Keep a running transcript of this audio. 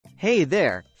Hey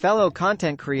there, fellow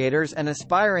content creators and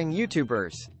aspiring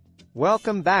YouTubers.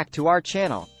 Welcome back to our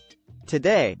channel.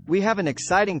 Today, we have an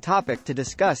exciting topic to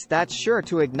discuss that's sure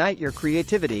to ignite your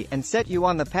creativity and set you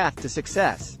on the path to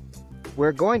success.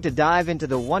 We're going to dive into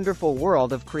the wonderful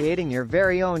world of creating your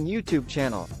very own YouTube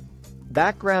channel.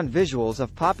 Background visuals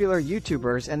of popular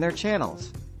YouTubers and their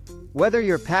channels. Whether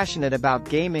you're passionate about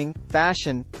gaming,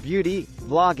 fashion, beauty,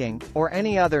 vlogging, or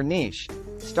any other niche,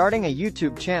 starting a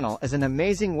YouTube channel is an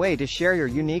amazing way to share your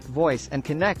unique voice and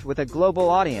connect with a global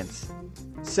audience.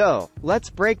 So, let's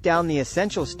break down the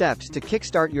essential steps to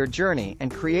kickstart your journey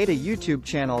and create a YouTube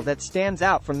channel that stands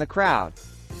out from the crowd.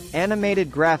 Animated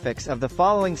graphics of the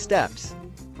following steps.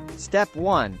 Step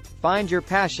 1. Find your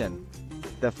passion.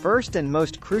 The first and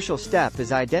most crucial step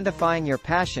is identifying your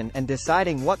passion and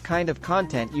deciding what kind of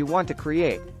content you want to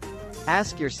create.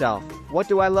 Ask yourself, what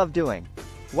do I love doing?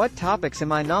 What topics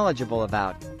am I knowledgeable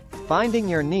about? Finding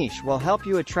your niche will help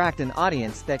you attract an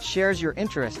audience that shares your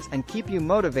interests and keep you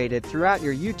motivated throughout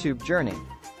your YouTube journey.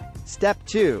 Step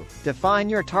 2. Define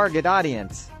your target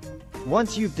audience.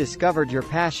 Once you've discovered your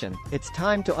passion, it's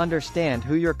time to understand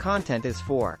who your content is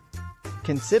for.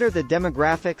 Consider the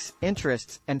demographics,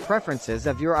 interests, and preferences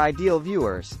of your ideal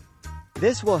viewers.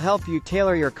 This will help you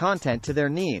tailor your content to their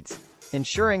needs,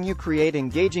 ensuring you create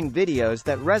engaging videos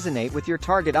that resonate with your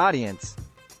target audience.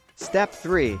 Step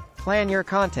 3. Plan your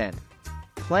content.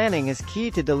 Planning is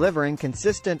key to delivering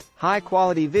consistent,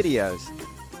 high-quality videos.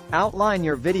 Outline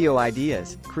your video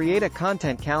ideas, create a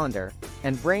content calendar,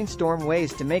 and brainstorm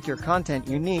ways to make your content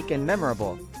unique and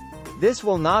memorable. This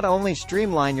will not only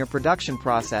streamline your production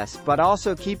process but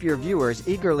also keep your viewers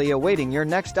eagerly awaiting your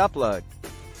next upload.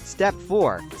 Step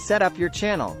 4. Set up your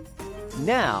channel.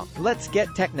 Now, let's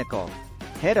get technical.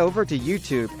 Head over to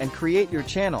YouTube and create your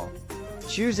channel.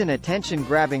 Choose an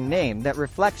attention-grabbing name that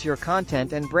reflects your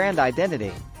content and brand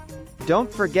identity. Don't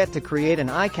forget to create an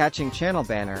eye-catching channel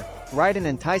banner, write an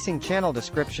enticing channel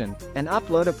description, and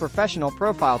upload a professional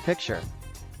profile picture.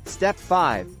 Step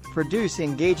 5. Produce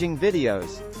engaging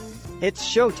videos. It's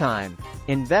showtime.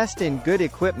 Invest in good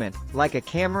equipment, like a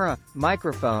camera,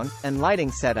 microphone, and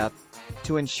lighting setup,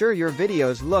 to ensure your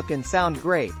videos look and sound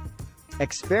great.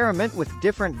 Experiment with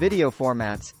different video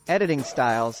formats, editing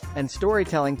styles, and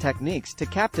storytelling techniques to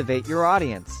captivate your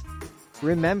audience.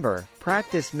 Remember,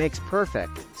 practice makes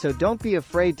perfect, so don't be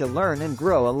afraid to learn and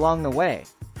grow along the way.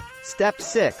 Step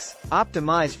 6.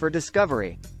 Optimize for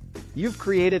discovery. You've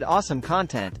created awesome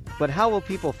content, but how will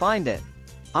people find it?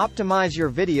 Optimize your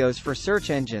videos for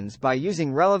search engines by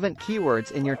using relevant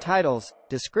keywords in your titles,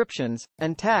 descriptions,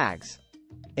 and tags.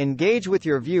 Engage with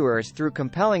your viewers through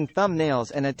compelling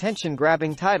thumbnails and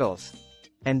attention-grabbing titles.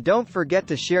 And don't forget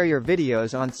to share your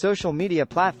videos on social media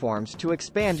platforms to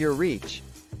expand your reach.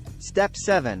 Step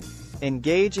 7.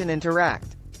 Engage and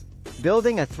interact.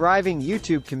 Building a thriving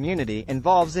YouTube community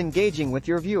involves engaging with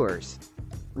your viewers.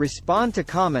 Respond to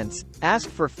comments, ask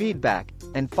for feedback,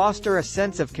 and foster a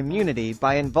sense of community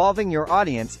by involving your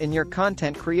audience in your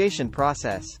content creation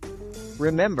process.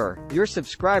 Remember, your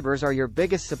subscribers are your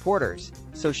biggest supporters,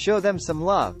 so show them some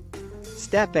love.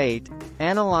 Step 8.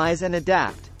 Analyze and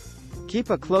adapt. Keep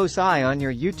a close eye on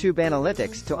your YouTube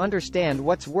analytics to understand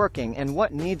what's working and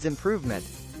what needs improvement.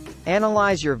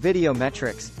 Analyze your video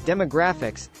metrics,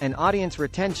 demographics, and audience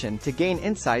retention to gain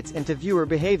insights into viewer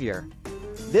behavior.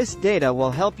 This data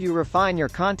will help you refine your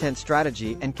content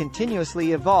strategy and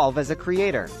continuously evolve as a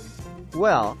creator.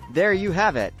 Well, there you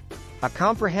have it. A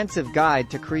comprehensive guide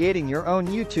to creating your own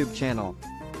YouTube channel.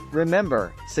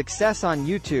 Remember, success on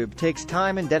YouTube takes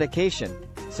time and dedication,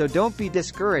 so don't be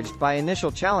discouraged by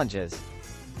initial challenges.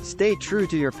 Stay true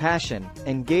to your passion,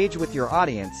 engage with your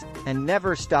audience, and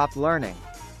never stop learning.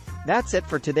 That's it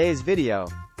for today's video.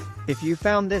 If you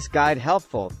found this guide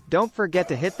helpful, don't forget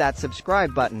to hit that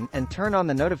subscribe button and turn on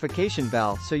the notification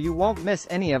bell so you won't miss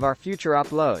any of our future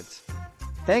uploads.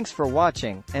 Thanks for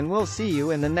watching, and we'll see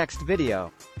you in the next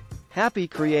video. Happy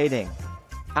creating!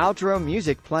 Outro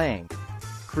music playing.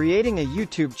 Creating a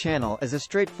YouTube channel is a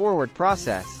straightforward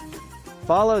process.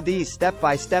 Follow these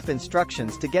step-by-step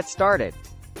instructions to get started.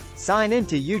 Sign in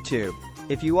to YouTube.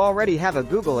 If you already have a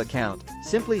Google account,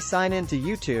 simply sign in to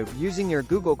YouTube using your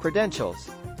Google credentials.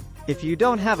 If you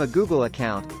don't have a Google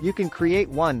account, you can create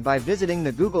one by visiting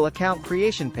the Google account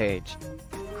creation page.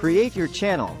 Create your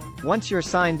channel. Once you're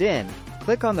signed in,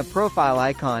 click on the profile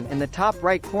icon in the top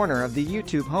right corner of the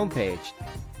YouTube homepage.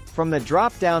 From the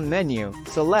drop-down menu,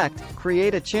 select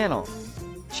Create a Channel.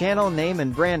 Channel name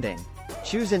and branding.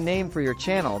 Choose a name for your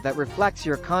channel that reflects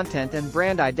your content and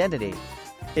brand identity.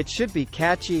 It should be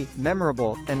catchy,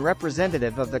 memorable, and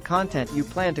representative of the content you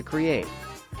plan to create.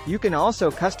 You can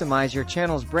also customize your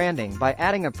channel's branding by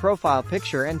adding a profile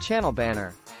picture and channel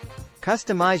banner.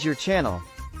 Customize your channel.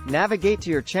 Navigate to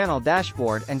your channel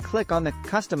dashboard and click on the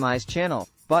Customize Channel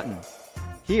button.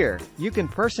 Here, you can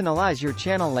personalize your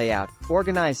channel layout,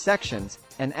 organize sections,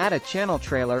 and add a channel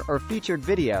trailer or featured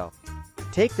video.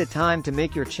 Take the time to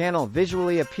make your channel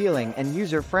visually appealing and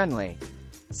user-friendly.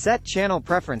 Set channel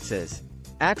preferences.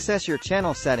 Access your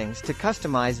channel settings to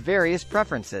customize various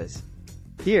preferences.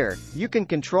 Here, you can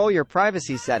control your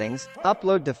privacy settings,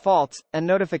 upload defaults, and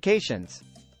notifications.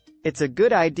 It's a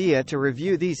good idea to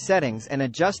review these settings and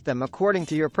adjust them according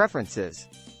to your preferences.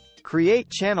 Create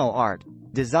channel art.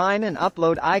 Design and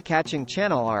upload eye-catching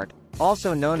channel art,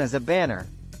 also known as a banner,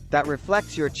 that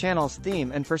reflects your channel's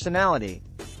theme and personality.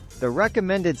 The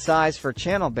recommended size for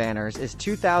channel banners is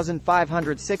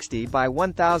 2560 by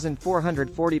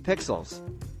 1440 pixels.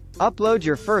 Upload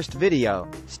your first video.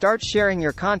 Start sharing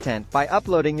your content by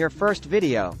uploading your first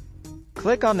video.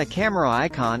 Click on the camera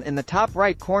icon in the top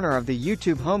right corner of the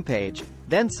YouTube homepage,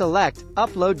 then select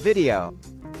Upload Video.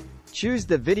 Choose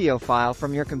the video file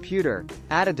from your computer,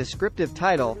 add a descriptive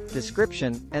title,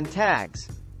 description, and tags.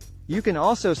 You can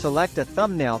also select a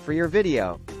thumbnail for your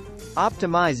video.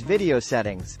 Optimize video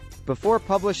settings. Before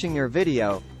publishing your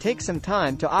video, take some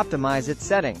time to optimize its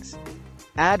settings.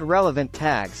 Add relevant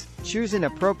tags, choose an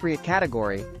appropriate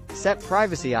category, set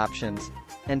privacy options,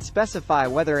 and specify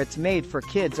whether it's made for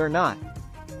kids or not.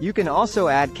 You can also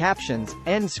add captions,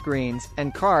 end screens,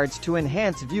 and cards to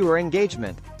enhance viewer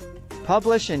engagement.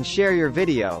 Publish and share your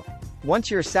video.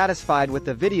 Once you're satisfied with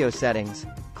the video settings,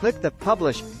 click the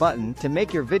Publish button to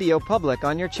make your video public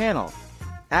on your channel.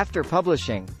 After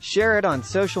publishing, share it on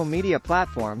social media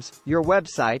platforms, your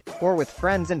website, or with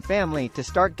friends and family to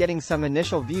start getting some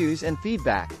initial views and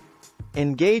feedback.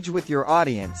 Engage with your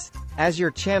audience. As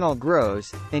your channel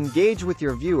grows, engage with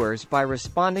your viewers by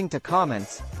responding to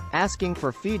comments, asking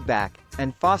for feedback,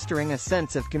 and fostering a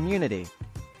sense of community.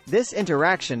 This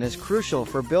interaction is crucial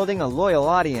for building a loyal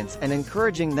audience and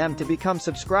encouraging them to become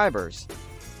subscribers.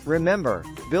 Remember,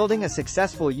 building a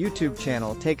successful YouTube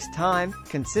channel takes time,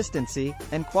 consistency,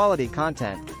 and quality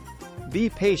content. Be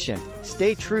patient,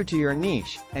 stay true to your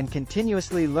niche, and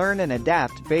continuously learn and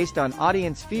adapt based on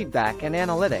audience feedback and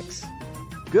analytics.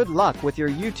 Good luck with your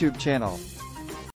YouTube channel.